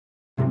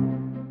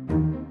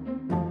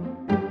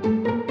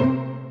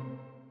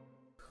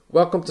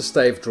Welcome to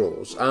Stayf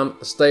Draws. I'm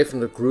Stefan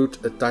de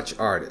Groot, a Dutch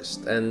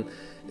artist, and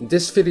in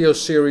this video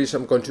series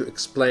I'm going to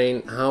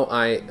explain how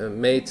I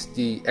made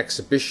the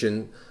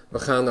exhibition We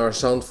gaan naar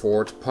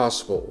Zandvoort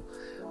possible.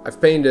 I've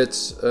painted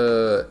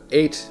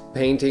 8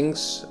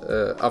 paintings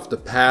of the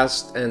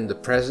past and the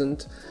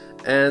present,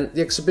 and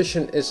the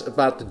exhibition is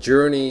about the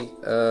journey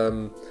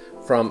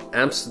from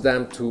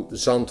Amsterdam to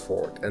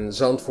Zandvoort, and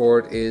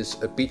Zandvoort is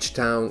a beach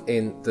town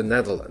in the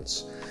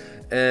Netherlands.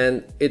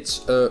 And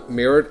it's a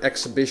mirrored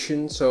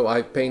exhibition, so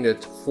I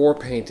painted 4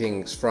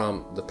 paintings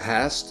from the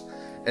past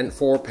and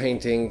 4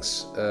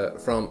 paintings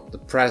from the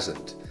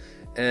present.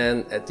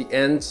 And at the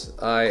end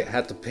I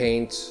had to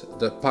paint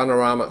the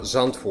panorama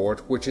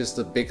Zandvoort, which is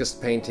the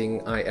biggest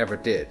painting I ever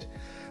did.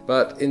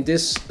 But in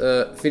this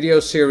video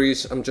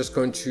series I'm just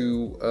going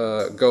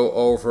to go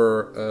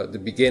over the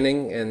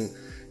beginning and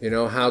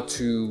how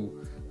to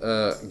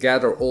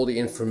gather all the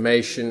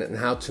information and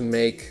how to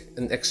make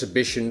an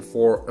exhibition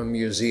for a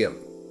museum.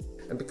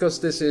 And because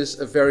this is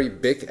a very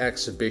big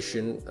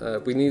exhibition,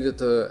 we needed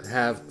to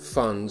have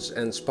funds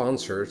and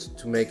sponsors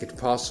to make it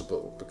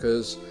possible,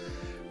 because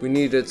we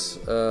needed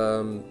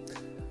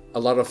a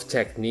lot of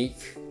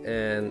technique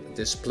and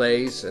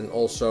displays and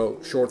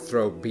also short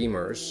throw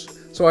beamers.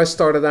 So I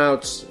started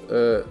out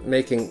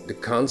making the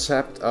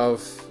concept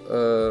of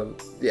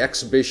the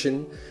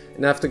exhibition,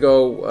 and I have to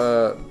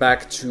go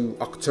back to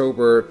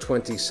October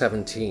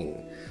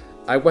 2017.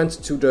 I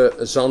went to the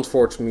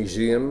Zandvoort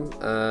Museum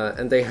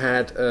and they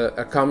had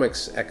a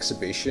comics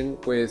exhibition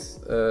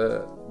with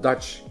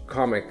Dutch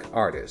comic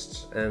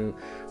artists, and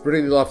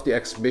really loved the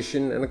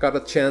exhibition, and I got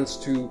a chance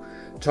to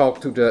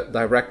talk to the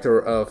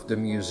director of the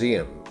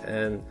museum,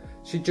 and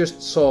she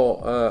just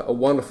saw a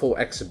wonderful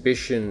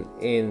exhibition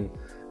in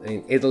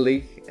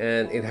Italy,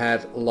 and it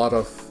had a lot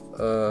of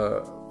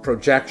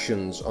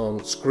projections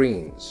on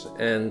screens,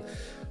 and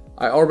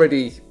I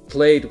already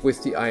played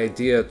with the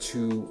idea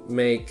to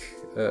make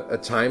a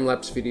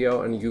time-lapse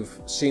video, and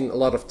you've seen a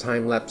lot of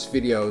time-lapse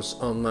videos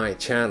on my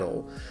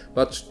channel,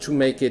 but to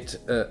make it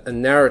a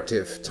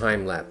narrative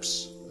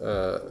time-lapse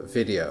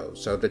video,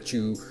 so that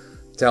you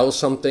tell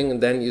something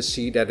and then you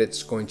see that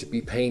it's going to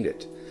be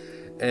painted.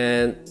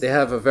 And they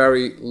have a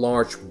very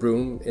large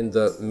room in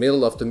the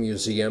middle of the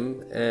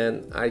museum,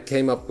 and I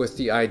came up with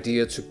the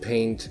idea to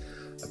paint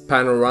a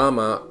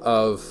panorama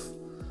of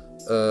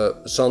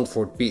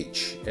Zandvoort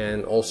beach,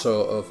 and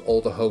also of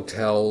all the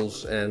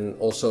hotels and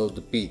also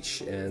the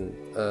beach and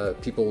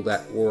people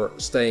that were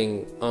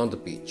staying on the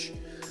beach.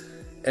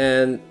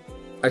 And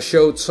I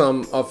showed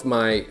some of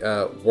my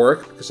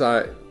work, because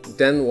I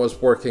then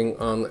was working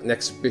on an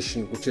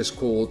exhibition which is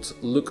called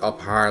LookUp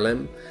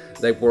Haarlem.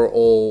 They were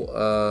all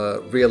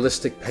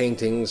realistic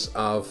paintings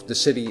of the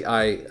city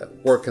I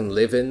work and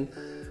live in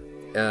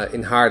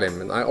Haarlem,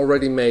 and I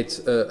already made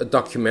a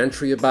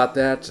documentary about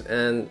that,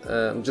 and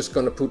I'm just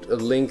going to put a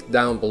link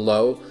down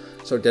below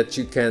so that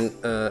you can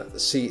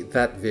see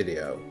that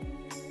video.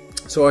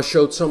 So I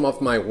showed some of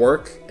my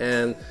work,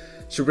 and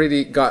she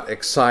really got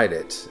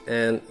excited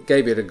and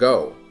gave it a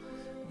go.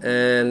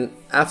 And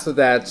after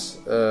that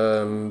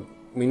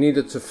we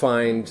needed to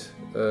find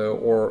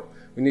or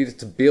we needed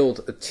to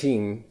build a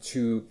team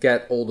to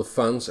get all the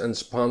funds and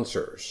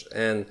sponsors.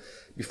 And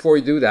before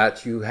you do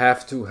that, you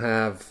have to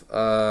have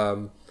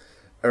a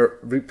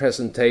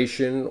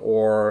representation,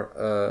 or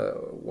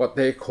what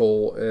they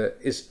call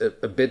is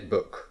a bid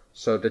book,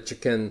 so that you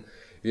can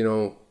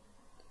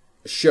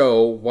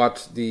show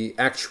what the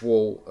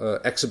actual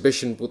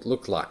exhibition would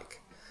look like.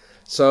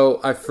 So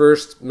I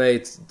first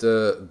made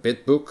the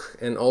bid book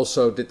and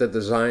also did the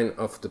design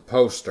of the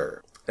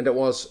poster. And that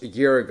was a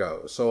year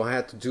ago, so I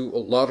had to do a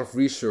lot of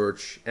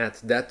research at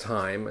that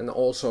time, and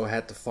also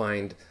had to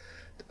find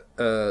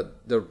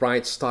the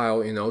right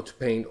style, to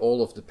paint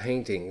all of the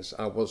paintings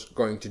I was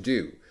going to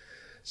do.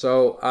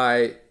 So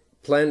I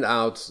planned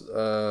out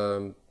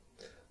the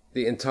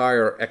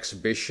entire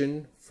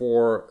exhibition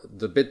for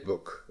the bid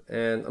book,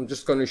 and I'm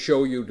just going to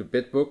show you the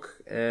bid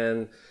book,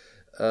 and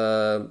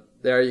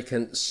there you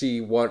can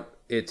see what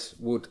it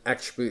would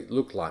actually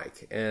look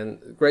like. And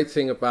the great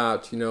thing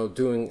about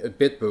doing a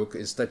bid book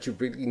is that you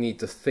really need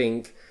to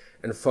think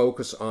and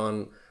focus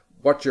on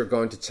what you're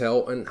going to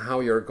tell and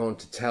how you're going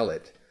to tell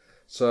it.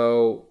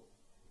 So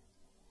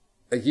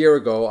a year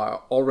ago I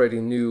already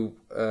knew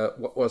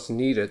what was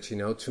needed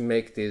to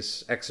make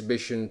this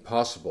exhibition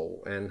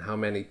possible, and how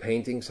many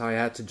paintings I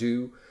had to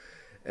do.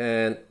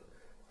 And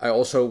I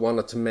also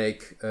wanted to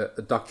make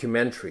a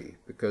documentary,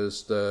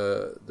 because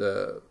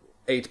the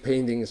 8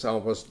 paintings I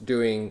was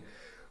doing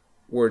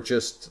were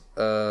just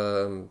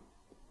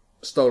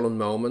stolen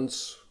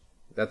moments.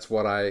 That's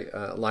what I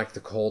like to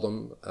call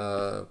them.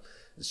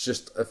 It's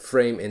just a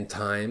frame in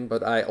time.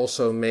 But I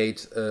also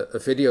made a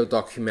video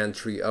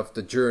documentary of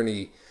the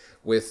journey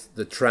with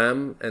the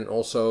tram, and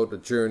also the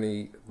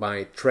journey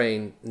by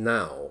train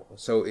now.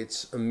 So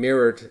it's a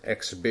mirrored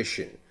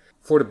exhibition.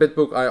 For the bid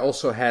book I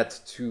also had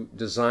to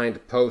design the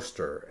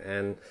poster,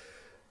 and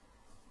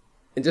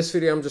in this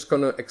video I'm just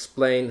going to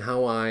explain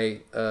how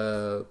I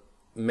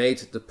made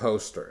the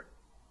poster.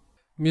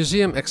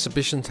 Museum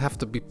exhibitions have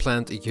to be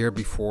planned a year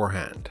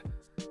beforehand.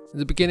 In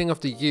the beginning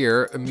of the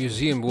year, a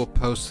museum will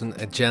post an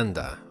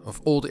agenda of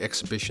all the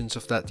exhibitions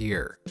of that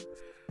year.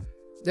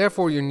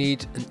 Therefore, you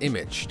need an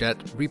image that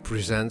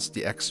represents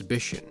the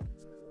exhibition.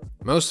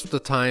 Most of the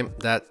time,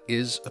 that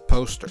is a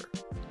poster.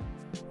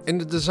 In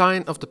the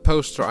design of the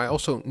poster, I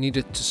also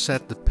needed to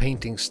set the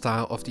painting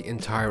style of the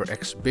entire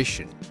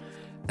exhibition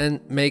and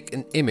make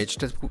an image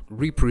that would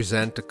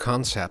represent the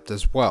concept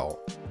as well.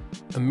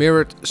 A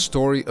mirrored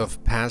story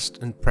of past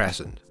and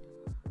present.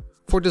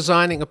 For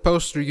designing a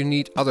poster, you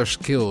need other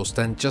skills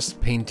than just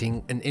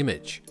painting an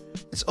image.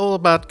 It's all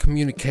about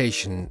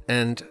communication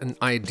and an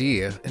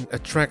idea and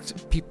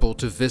attract people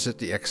to visit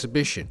the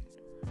exhibition.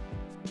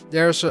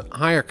 There's a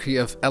hierarchy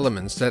of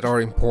elements that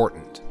are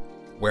important.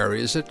 Where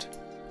is it?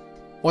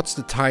 What's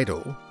the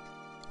title?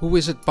 Who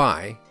is it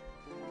by?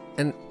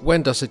 And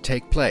when does it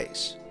take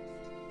place?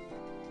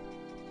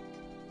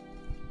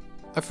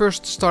 I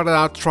first started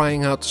out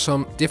trying out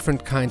some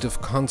different kind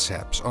of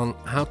concepts on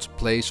how to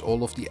place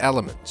all of the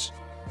elements.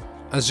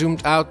 I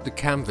zoomed out the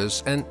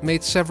canvas and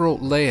made several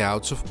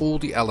layouts of all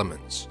the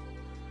elements.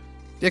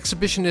 The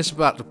exhibition is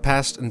about the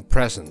past and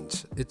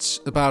present. It's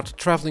about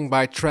traveling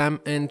by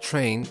tram and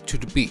train to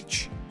the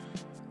beach.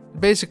 The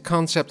basic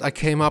concept I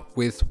came up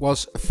with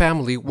was a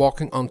family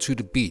walking onto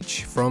the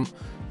beach from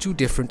two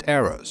different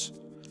eras.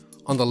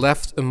 On the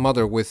left, a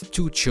mother with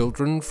two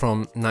children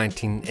from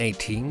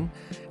 1918,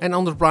 and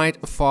on the right,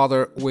 a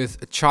father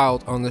with a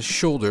child on his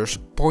shoulders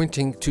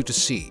pointing to the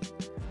sea.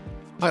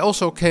 I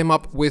also came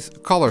up with a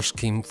color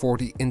scheme for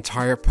the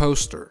entire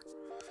poster.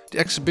 The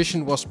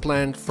exhibition was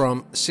planned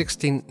from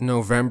 16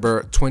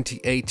 November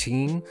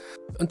 2018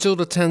 until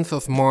the 10th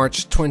of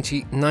March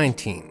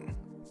 2019.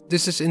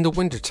 This is in the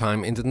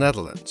wintertime in the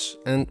Netherlands,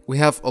 and we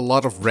have a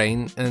lot of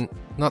rain and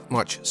not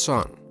much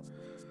sun.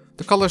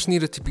 The colors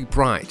needed to be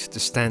bright to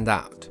stand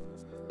out.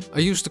 I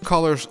used the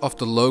colors of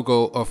the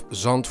logo of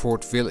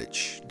Zandvoort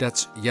village,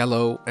 that's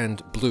yellow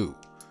and blue.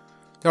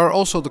 There are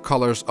also the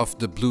colors of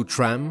the blue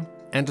tram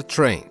and the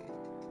train.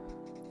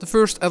 The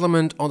first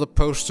element on the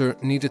poster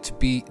needed to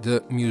be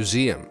the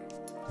museum.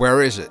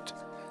 Where is it?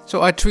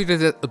 So I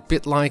treated it a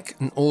bit like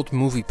an old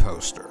movie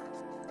poster.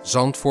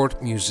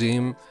 Zandvoort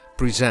Museum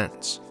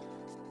presents.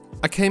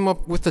 I came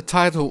up with the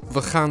title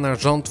We gaan naar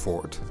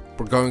Zandvoort,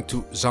 we're going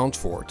to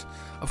Zandvoort,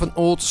 of an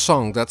old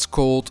song that's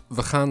called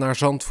We gaan naar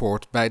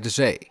Zandvoort bij de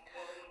zee,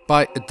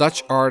 by a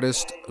Dutch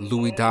artist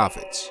Louis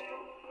Davids.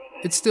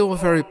 It's still a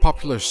very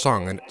popular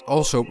song and it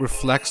also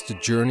reflects the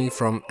journey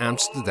from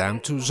Amsterdam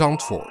to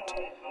Zandvoort.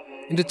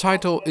 In the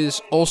title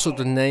is also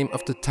the name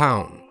of the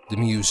town the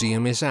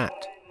museum is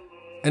at.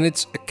 And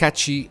it's a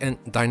catchy and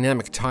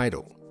dynamic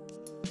title.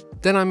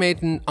 Then I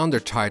made an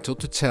undertitle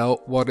to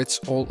tell what it's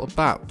all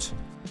about.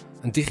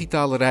 Een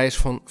digitale reis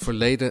van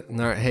verleden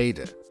naar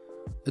heden.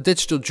 A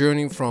digital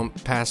journey from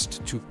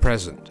past to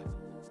present.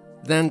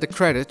 Then the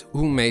credit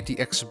who made the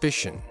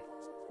exhibition.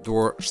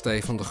 Door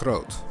Stefan de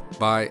Groot.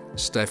 By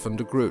Stefan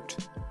de Groot.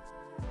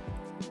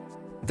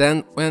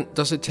 Then when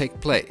does it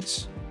take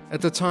place?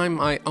 At the time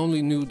I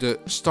only knew the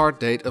start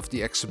date of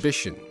the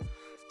exhibition.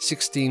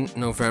 16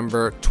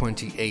 November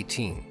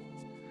 2018.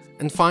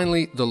 And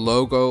finally the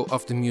logo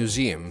of the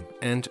museum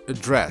and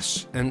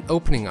address and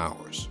opening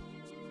hours.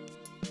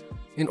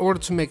 In order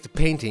to make the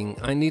painting,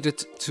 I needed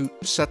to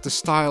set the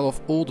style of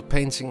all the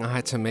painting I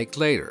had to make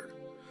later.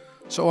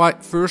 So I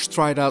first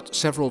tried out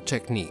several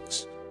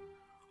techniques.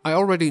 I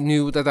already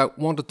knew that I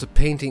wanted the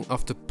painting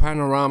of the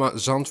panorama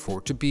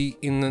Zandvoort to be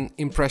in an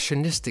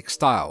impressionistic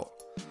style.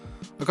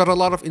 I got a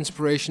lot of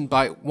inspiration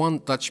by one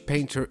Dutch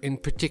painter in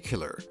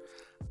particular,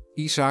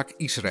 Isaac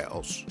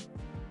Israels.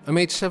 I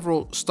made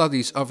several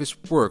studies of his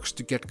works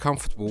to get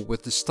comfortable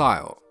with the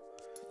style.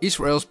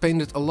 Israels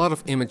painted a lot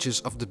of images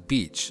of the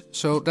beach,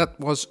 so that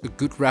was a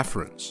good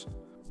reference.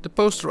 The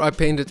poster I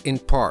painted in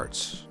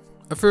parts.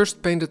 I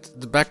first painted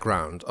the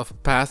background of a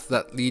path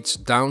that leads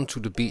down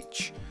to the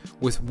beach,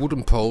 with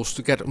wooden poles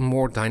to get a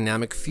more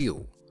dynamic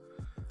feel.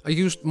 I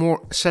used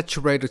more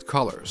saturated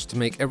colors to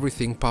make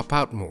everything pop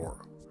out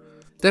more.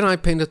 Then I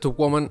painted the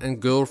woman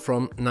and girl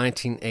from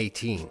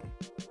 1918.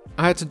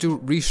 I had to do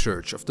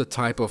research of the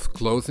type of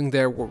clothing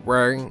they were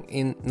wearing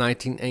in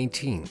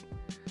 1918.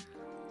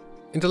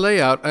 In the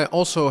layout I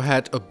also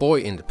had a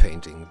boy in the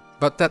painting,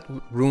 but that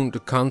would ruin the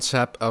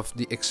concept of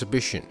the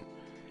exhibition.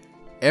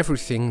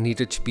 Everything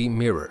needed to be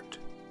mirrored.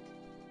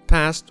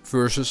 Past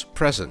versus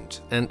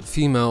present and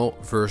female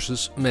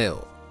versus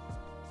male.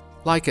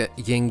 Like a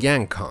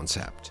yin-yang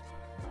concept.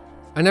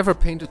 I never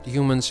painted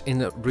humans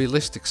in a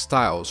realistic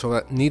style, so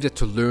I needed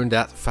to learn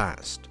that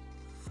fast.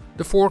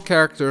 The four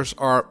characters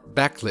are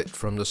backlit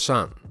from the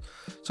sun,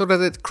 so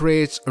that it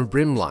creates a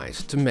rim light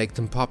to make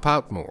them pop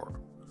out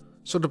more.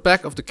 So the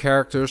back of the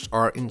characters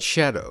are in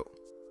shadow.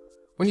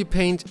 When you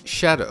paint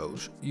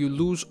shadows, you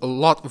lose a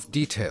lot of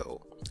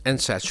detail and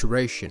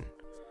saturation.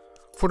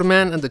 For the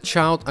man and the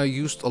child I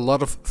used a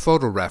lot of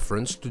photo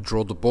reference to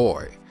draw the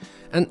boy,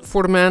 and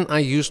for the man I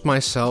used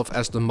myself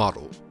as the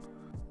model.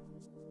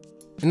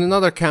 In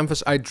another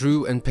canvas I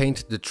drew and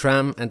painted the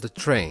tram and the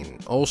train,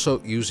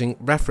 also using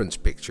reference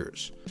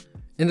pictures.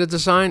 In the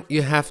design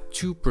you have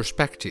two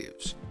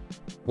perspectives,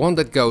 one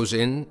that goes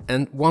in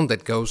and one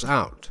that goes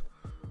out.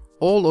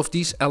 All of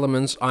these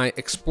elements I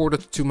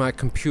exported to my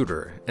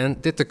computer and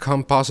did the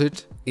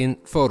composite in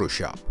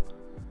Photoshop.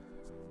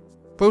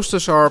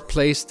 Posters are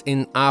placed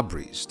in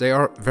abris, they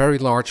are very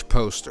large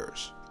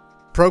posters.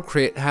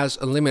 Procreate has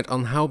a limit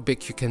on how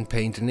big you can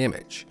paint an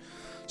image,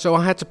 so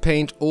I had to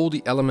paint all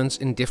the elements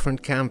in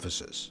different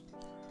canvases.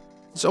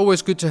 It's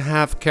always good to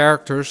have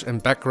characters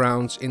and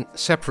backgrounds in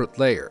separate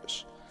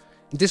layers.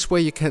 This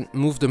way you can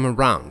move them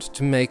around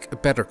to make a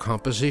better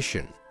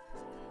composition.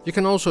 You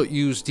can also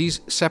use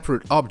these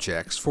separate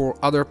objects for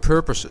other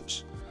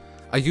purposes.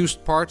 I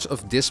used parts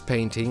of this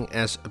painting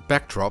as a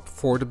backdrop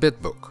for the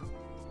bitbook.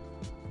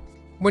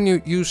 When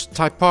you use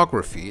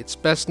typography, it's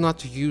best not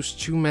to use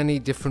too many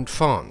different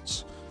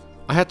fonts.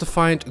 I had to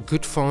find a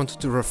good font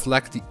to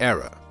reflect the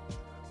era.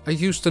 I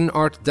used an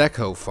Art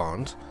Deco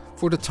font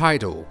for the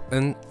title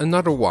and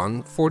another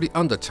one for the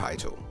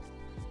undertitle.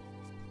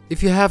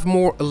 If you have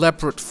more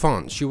elaborate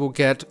fonts, you will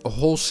get a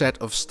whole set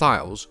of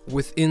styles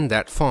within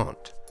that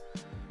font.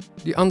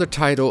 The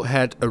undertitle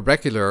had a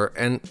regular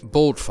and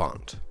bold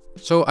font,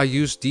 so I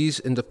used these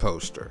in the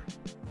poster.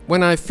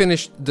 When I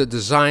finished the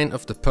design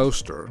of the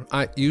poster,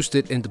 I used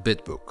it in the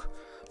bitbook,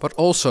 but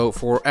also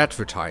for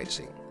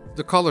advertising.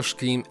 The color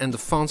scheme and the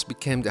fonts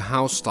became the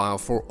house style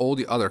for all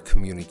the other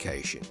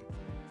communication.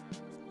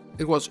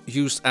 It was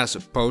used as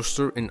a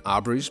poster in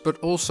abris, but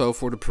also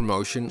for the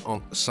promotion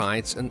on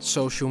sites and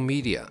social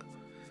media.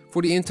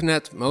 For the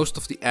internet, most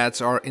of the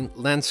ads are in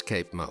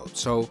landscape mode,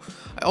 so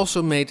I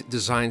also made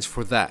designs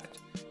for that,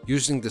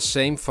 using the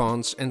same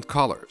fonts and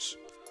colors.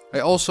 I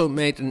also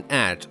made an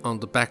ad on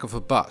the back of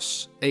a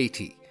bus,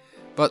 80,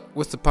 but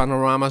with the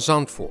panorama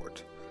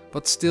Zandvoort,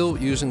 but still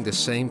using the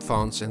same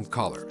fonts and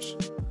colors.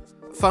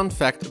 Fun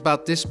fact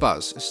about this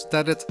bus is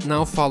that it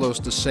now follows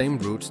the same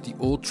route the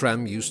old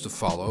tram used to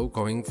follow,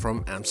 going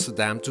from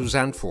Amsterdam to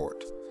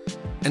Zandvoort,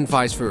 and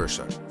vice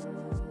versa.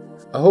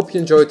 I hope you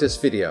enjoyed this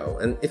video,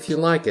 and if you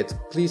like it,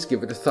 please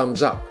give it a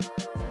thumbs up,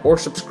 or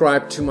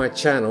subscribe to my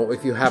channel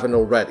if you haven't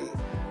already.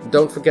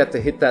 Don't forget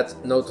to hit that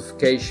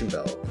notification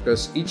bell,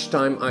 because each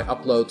time I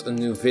upload a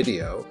new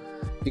video,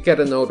 you get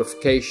a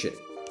notification.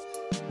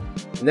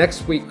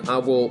 Next week I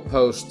will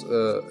post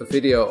a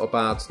video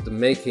about the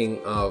making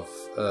of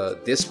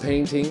this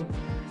painting,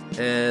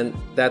 and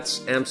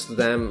that's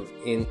Amsterdam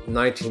in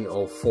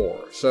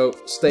 1904. So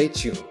stay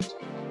tuned.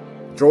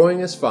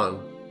 Drawing is fun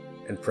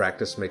and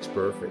practice makes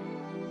perfect.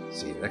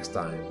 See you next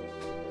time.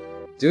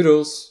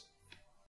 Doodles!